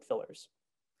metal coated fillers.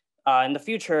 In the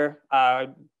future,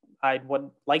 I would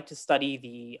like to study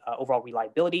the overall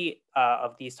reliability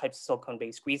of these types of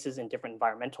silicone-based greases in different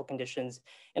environmental conditions,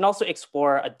 and also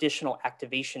explore additional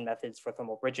activation methods for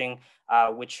thermal bridging,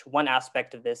 which one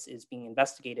aspect of this is being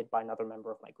investigated by another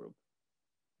member of my group.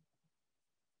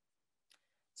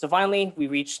 So finally, we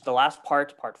reached the last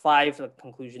part 5, the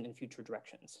conclusion and future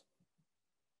directions.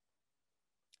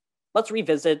 Let's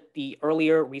revisit the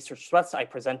earlier research threats I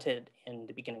presented in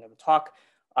the beginning of the talk,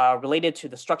 related to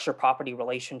the structure property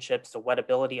relationships, the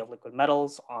wettability of liquid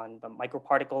metals on the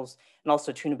microparticles, and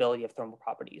also tunability of thermal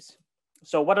properties.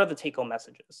 So what are the take-home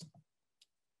messages?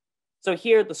 So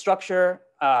here, the structure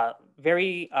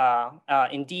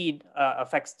indeed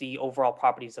affects the overall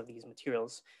properties of these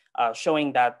materials,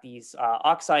 showing that these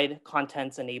oxide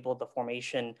contents enable the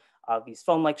formation of these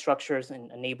foam-like structures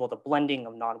and enable the blending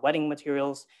of non-wetting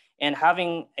materials. And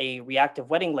having a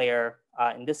reactive wetting layer,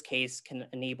 in this case, can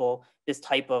enable this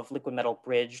type of liquid metal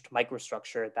bridged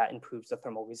microstructure that improves the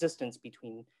thermal resistance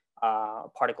between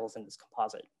particles in this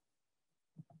composite.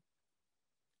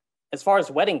 As far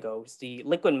as wetting goes, the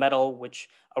liquid metal, which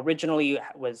originally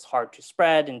was hard to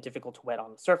spread and difficult to wet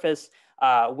on the surface,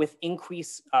 with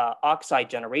increased oxide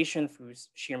generation through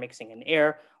shear mixing in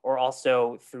air, or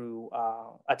also through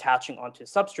attaching onto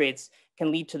substrates,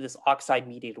 can lead to this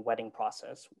oxide-mediated wetting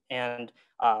process. And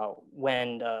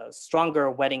when a stronger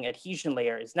wetting adhesion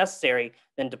layer is necessary,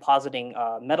 then depositing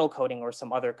metal coating or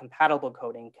some other compatible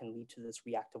coating can lead to this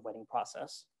reactive wetting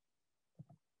process.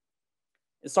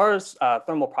 As far as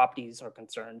thermal properties are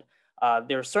concerned,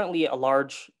 there's certainly a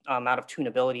large amount of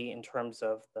tunability in terms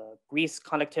of the grease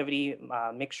conductivity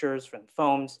mixtures from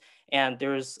foams, and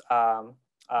there's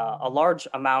a large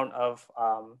amount of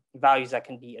values that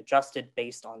can be adjusted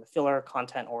based on the filler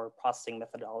content or processing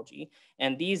methodology.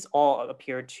 And these all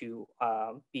appear to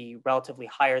be relatively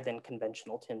higher than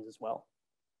conventional TIMs as well.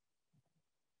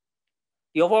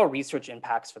 The overall research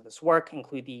impacts for this work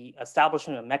include the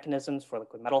establishment of mechanisms for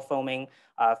liquid metal foaming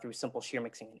through simple shear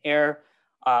mixing in air,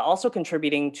 also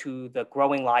contributing to the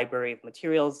growing library of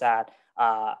materials that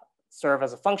serve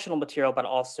as a functional material, but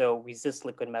also resist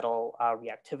liquid metal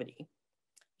reactivity.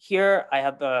 Here, I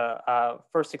have the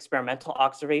first experimental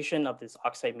observation of this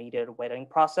oxide-mediated wetting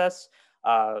process,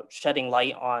 shedding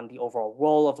light on the overall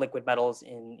role of liquid metals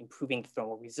in improving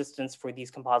thermal resistance for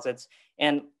these composites,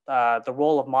 and the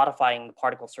role of modifying the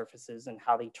particle surfaces and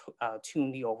how they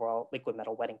tune the overall liquid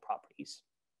metal wetting properties.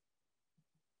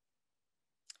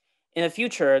 In the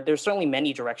future, there's certainly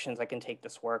many directions I can take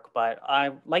this work, but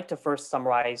I'd like to first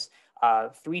summarize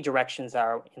 3 directions that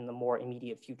are in the more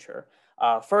immediate future.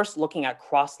 First, looking at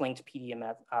cross-linked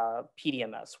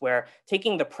PDMS, where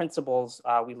taking the principles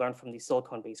we learned from these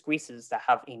silicone-based greases that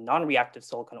have a non-reactive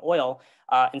silicone oil,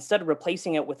 instead of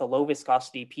replacing it with a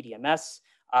low-viscosity PDMS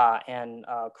and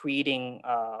creating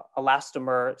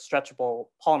elastomer stretchable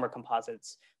polymer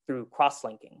composites through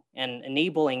cross-linking and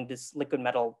enabling this liquid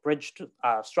metal bridged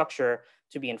structure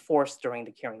to be enforced during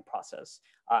the curing process.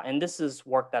 And this is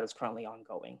work that is currently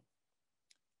ongoing.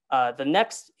 The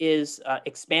next is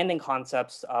expanding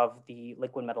concepts of the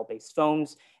liquid metal-based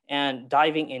foams and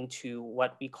diving into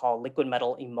what we call liquid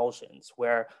metal emulsions,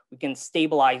 where we can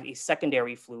stabilize a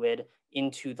secondary fluid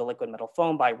into the liquid metal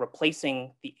foam by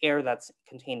replacing the air that's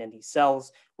contained in these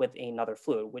cells with another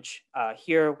fluid, which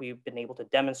here we've been able to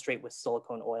demonstrate with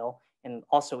silicone oil and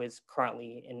also is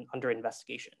currently under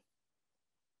investigation.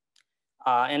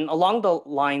 And along the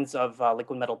lines of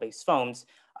liquid metal-based foams,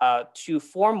 to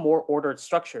form more ordered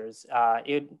structures,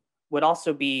 it would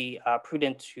also be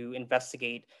prudent to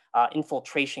investigate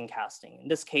infiltration casting. In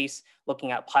this case,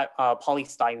 looking at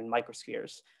polystyrene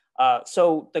microspheres.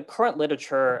 So the current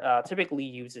literature typically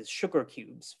uses sugar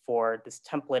cubes for this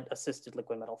template-assisted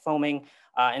liquid metal foaming,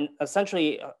 and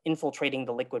essentially infiltrating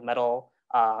the liquid metal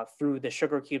through the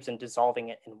sugar cubes and dissolving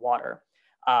it in water.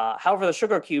 However, the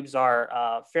sugar cubes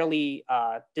are fairly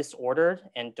disordered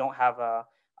and don't have a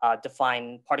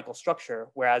defined particle structure,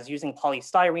 whereas using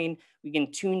polystyrene, we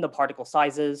can tune the particle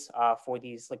sizes for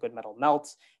these liquid metal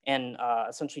melts and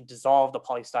essentially dissolve the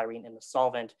polystyrene in the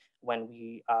solvent when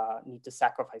we need to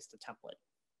sacrifice the template.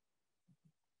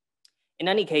 In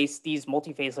any case, these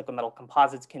multi-phase liquid metal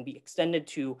composites can be extended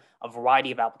to a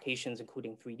variety of applications,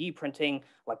 including 3D printing,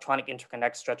 electronic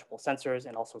interconnect, stretchable sensors,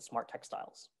 and also smart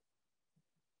textiles.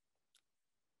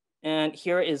 And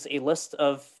here is a list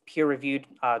of peer-reviewed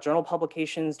journal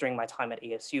publications during my time at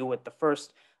ASU with the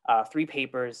first 3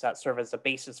 papers that serve as the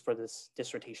basis for this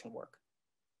dissertation work.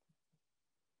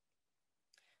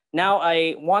 Now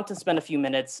I want to spend a few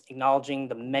minutes acknowledging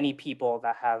the many people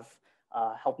that have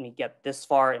helped me get this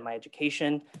far in my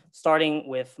education, starting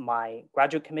with my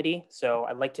graduate committee. So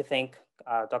I'd like to thank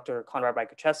Dr. Konrad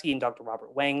Bajkowski and Dr.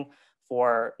 Robert Wang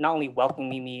for not only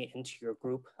welcoming me into your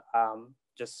group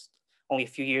just only a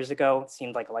few years ago, it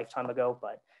seemed like a lifetime ago,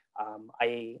 but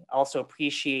I also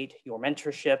appreciate your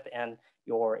mentorship and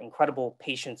your incredible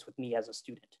patience with me as a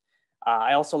student.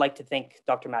 I also like to thank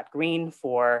Dr. Matt Green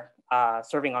for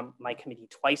serving on my committee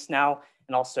twice now,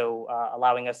 and also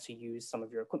allowing us to use some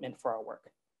of your equipment for our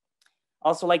work. I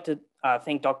also like to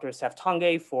thank Dr.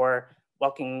 Seftange for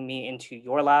welcoming me into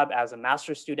your lab as a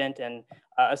master's student and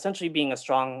essentially being a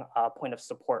strong point of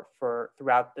support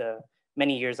throughout the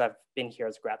many years I've been here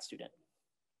as a grad student.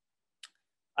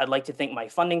 I'd like to thank my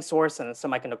funding source and the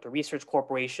Semiconductor Research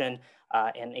Corporation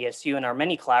and ASU and our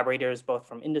many collaborators, both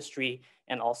from industry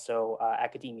and also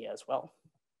academia as well.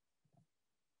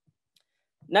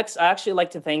 Next, I actually like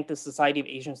to thank the Society of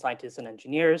Asian Scientists and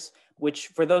Engineers, which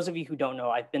for those of you who don't know,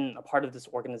 I've been a part of this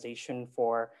organization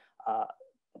for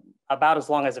about as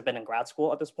long as I've been in grad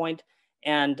school at this point.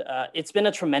 And it's been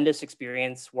a tremendous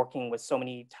experience working with so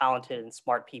many talented and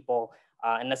smart people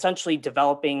and essentially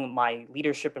developing my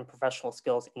leadership and professional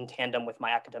skills in tandem with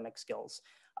my academic skills.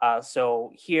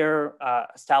 So here,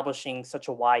 establishing such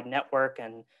a wide network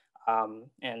and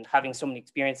having so many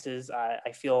experiences,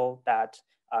 I feel that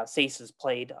SACE has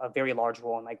played a very large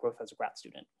role in my growth as a grad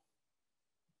student.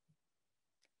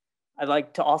 I'd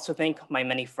like to also thank my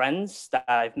many friends that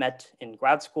I've met in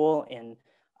grad school, in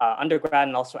undergrad,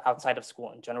 and also outside of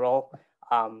school in general.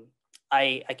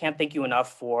 I can't thank you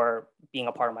enough for being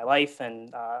a part of my life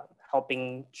and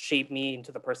helping shape me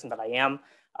into the person that I am,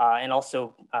 and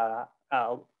also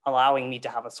allowing me to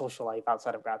have a social life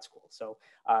outside of grad school. So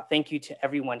thank you to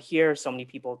everyone here, so many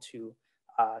people to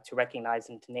recognize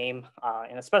and to name,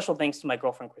 and a special thanks to my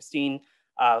girlfriend, Christine,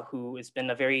 who has been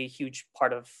a very huge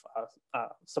part of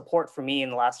support for me in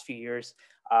the last few years,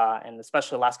 and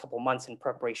especially the last couple of months in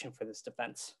preparation for this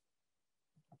defense.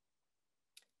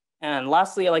 And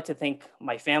lastly, I'd like to thank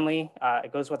my family.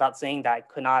 It goes without saying that I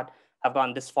could not have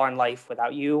gone this far in life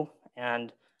without you.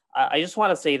 And I just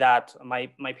want to say that my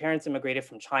parents immigrated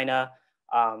from China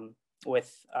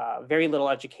with very little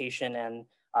education, and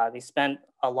they spent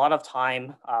a lot of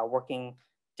time working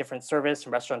different service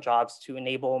and restaurant jobs to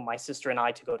enable my sister and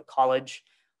I to go to college.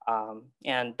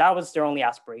 And that was their only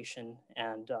aspiration.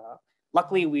 And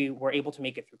luckily, we were able to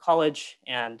make it through college.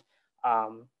 And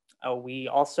we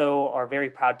also are very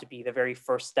proud to be the very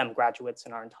first STEM graduates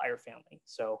in our entire family.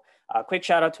 So quick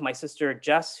shout out to my sister,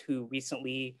 Jess, who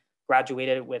recently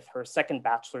graduated with her second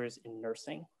bachelor's in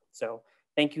nursing. So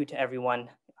thank you to everyone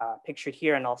pictured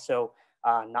here and also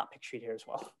not pictured here as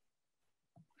well.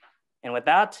 And with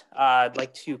that, I'd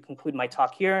like to conclude my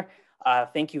talk here.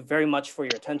 Thank you very much for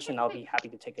your attention. I'll be happy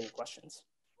to take any questions.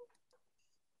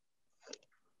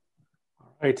 All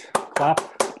right, clap.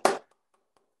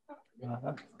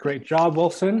 Great job,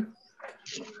 Wilson.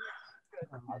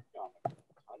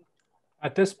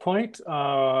 At this point,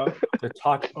 the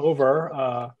talk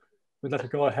over, we'd like to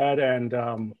go ahead and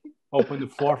open the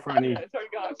floor for any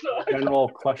general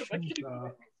questions.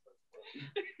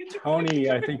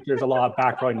 Tony, I think there's a lot of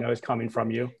background noise coming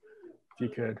from you. If you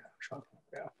could,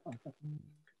 yeah.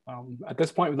 At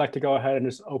this point, we'd like to go ahead and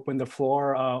just open the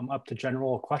floor up to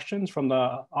general questions from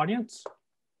the audience.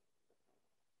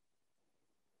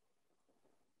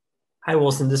 Hi,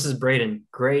 Wilson. This is Braden.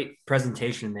 Great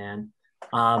presentation, man.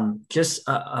 Just,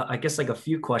 I guess, like a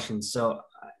few questions. So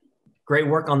great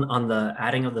work on the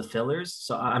adding of the fillers.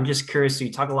 So I'm just curious, so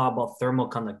you talk a lot about thermal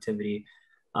conductivity.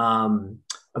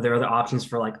 Are there other options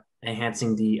for like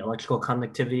enhancing the electrical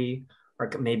conductivity, or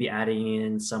maybe adding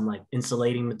in some like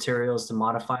insulating materials to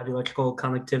modify the electrical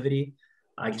conductivity?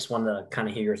 I just wanted to kind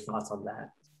of hear your thoughts on that.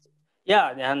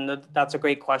 Yeah, and that's a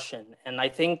great question. And I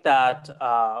think that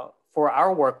for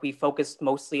our work, we focused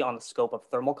mostly on the scope of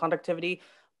thermal conductivity,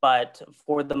 but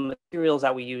for the materials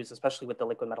that we use, especially with the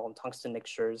liquid metal and tungsten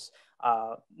mixtures,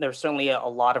 there's certainly a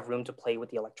lot of room to play with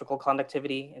the electrical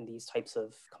conductivity in these types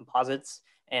of composites,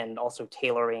 and also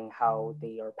tailoring how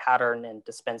they are patterned and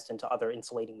dispensed into other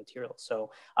insulating materials.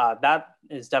 So that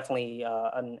is definitely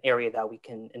an area that we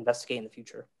can investigate in the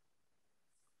future.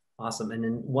 Awesome. And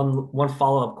then one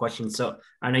follow-up question. So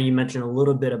I know you mentioned a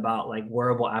little bit about like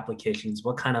wearable applications.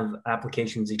 What kind of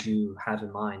applications did you have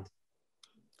in mind?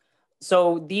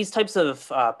 So these types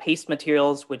of paste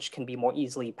materials, which can be more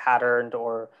easily patterned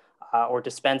or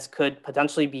dispensed, could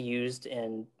potentially be used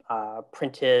in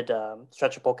printed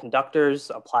stretchable conductors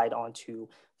applied onto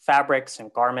fabrics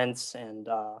and garments and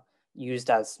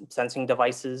used as sensing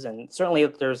devices. And certainly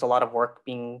there's a lot of work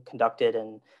being conducted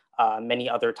in many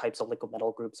other types of liquid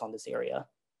metal groups on this area.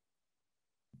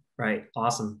 Right.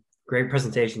 Awesome. Great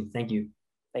presentation. Thank you.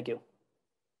 Thank you.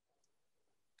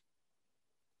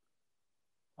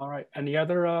 All right. Any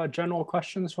other general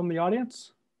questions from the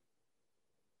audience?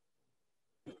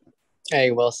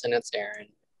 Hey, Wilson, it's Aaron.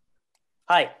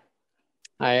 Hi.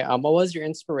 Hi. What was your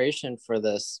inspiration for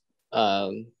this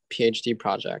PhD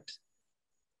project?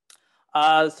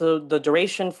 So the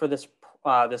duration for this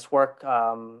work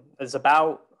is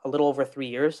about a little over 3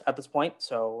 years at this point.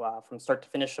 So from start to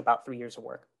finish, about 3 years of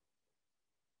work.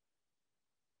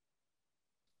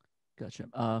 Gotcha.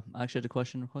 I actually had a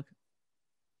question real quick.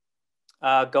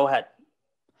 Go ahead.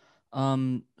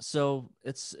 So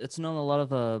it's known a lot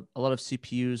of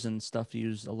CPUs and stuff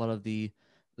use a lot of the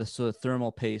the sort of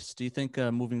thermal pace, do you think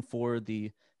moving forward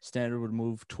the standard would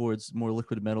move towards more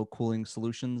liquid metal cooling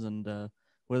solutions, and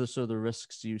what are the sort of the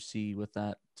risks you see with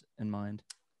that in mind?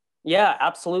 Yeah,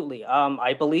 absolutely.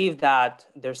 I believe that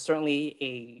there's certainly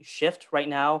a shift right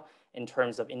now in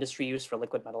terms of industry use for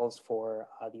liquid metals for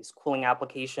these cooling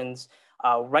applications.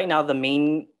 Right now, the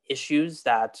main issues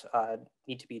that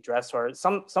need to be addressed are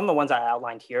some of the ones I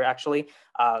outlined here, actually,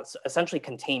 essentially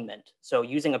containment. So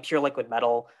using a pure liquid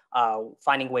metal,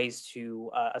 finding ways to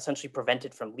essentially prevent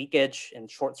it from leakage and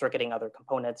short-circuiting other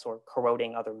components or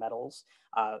corroding other metals.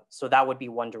 So that would be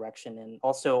one direction. And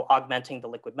also augmenting the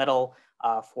liquid metal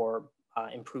for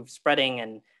improved spreading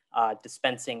and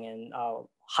dispensing and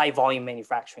high volume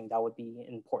manufacturing. That would be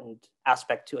an important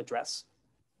aspect to address.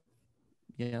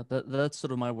 Yeah, that's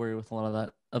sort of my worry with a lot of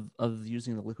that of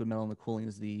using the liquid metal and the cooling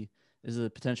is the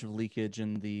potential of leakage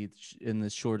and the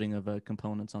shorting of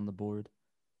components on the board.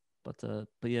 But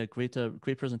yeah,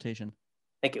 great presentation.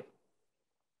 Thank you.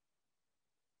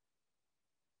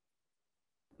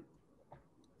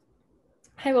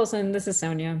 Hi, Wilson. This is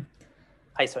Sonia.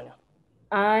 Hi, Sonia.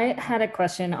 I had a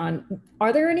question on,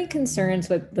 are there any concerns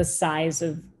with the size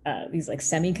of these like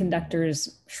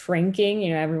semiconductors shrinking?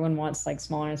 You know, everyone wants like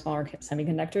smaller and smaller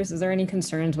semiconductors. Is there any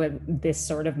concerns with this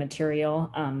sort of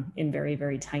material in very,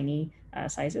 very tiny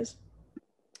sizes?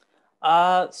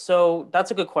 So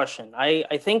that's a good question.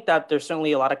 I think that there's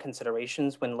certainly a lot of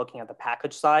considerations when looking at the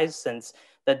package size, since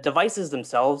the devices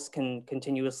themselves can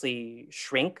continuously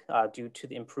shrink due to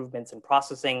the improvements in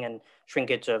processing and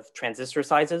shrinkage of transistor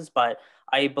sizes. But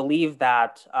I believe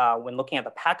that when looking at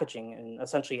the packaging and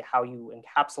essentially how you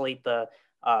encapsulate the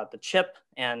chip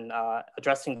and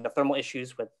addressing the thermal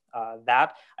issues with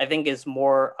that, I think is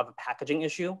more of a packaging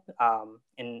issue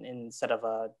instead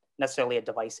of necessarily a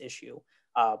device issue.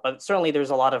 But certainly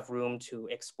there's a lot of room to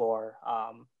explore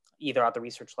either at the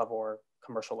research level or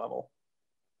commercial level.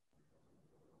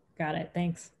 Got it.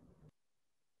 Thanks.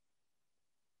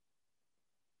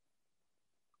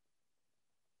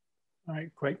 All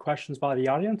right, great questions by the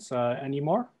audience. Any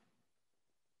more?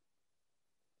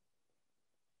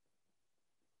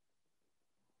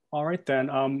 All right, then.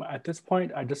 At this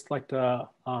point, I'd just like to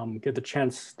give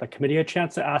the committee a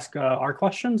chance to ask our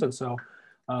questions. And so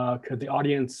could the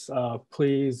audience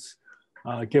please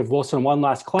give Wilson one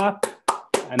last clap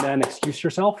and then excuse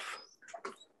yourself?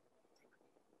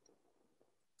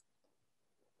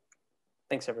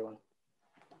 Thanks, everyone.